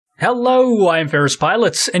Hello, I'm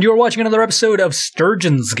FerrousPilot, and you're watching another episode of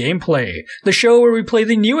Sturgeon's Gameplay, the show where we play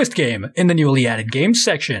the newest game in the newly added games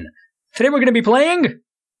section. Today we're going to be playing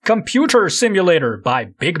Computer Simulator by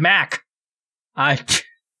Bigmak. A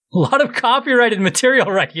lot of copyrighted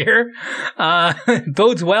material right here.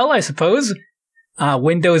 Bodes well, I suppose.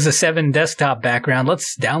 Windows 7 desktop background.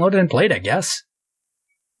 Let's download it and play it, I guess.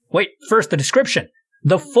 Wait, first the description.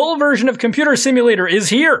 The full version of Computer Simulator is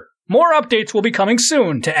here. More updates will be coming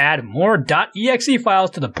soon to add more .exe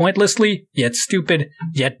files to the pointlessly, yet stupid,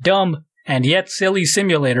 yet dumb, and yet silly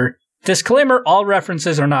simulator. Disclaimer, all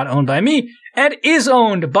references are not owned by me, and is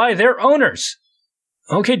owned by their owners.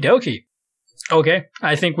 Okie dokie. Okay,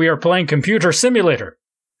 I think we are playing Computer Simulator.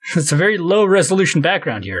 It's a very low resolution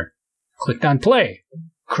background here. Clicked on play.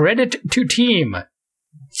 Credit to team.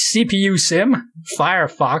 CPUSim,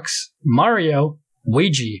 Firefox, Mario,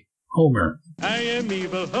 Ouija, Homer. I am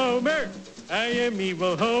evil Homer. I am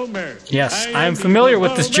evil Homer. Yes, I am familiar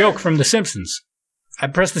with this joke from The Simpsons. I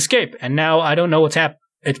pressed escape, and now I don't know what's happened.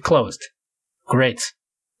 It closed. Great.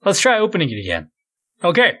 Let's try opening it again.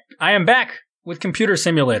 Okay, I am back with Computer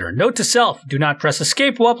Simulator. Note to self, do not press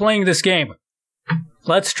escape while playing this game.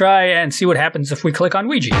 Let's try and see what happens if we click on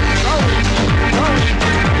Ouija.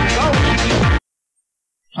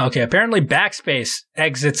 Okay, apparently backspace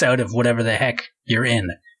exits out of whatever the heck you're in.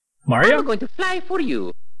 Mario? I'm going to fly for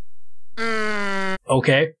you.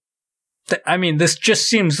 Okay. I mean, this just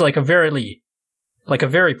seems like a very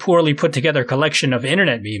poorly put together collection of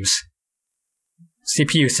internet memes.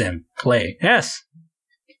 CPUSim. Play. Yes.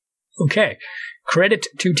 Okay. Credit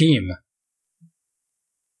to team.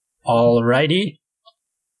 Alrighty.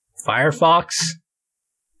 Firefox.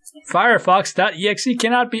 Firefox.exe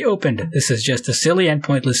cannot be opened. This is just a silly and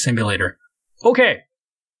pointless simulator. Okay.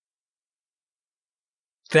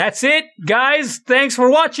 That's it, guys. Thanks for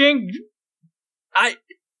watching.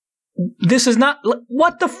 This is not...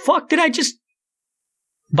 What the fuck did I just...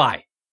 Bye.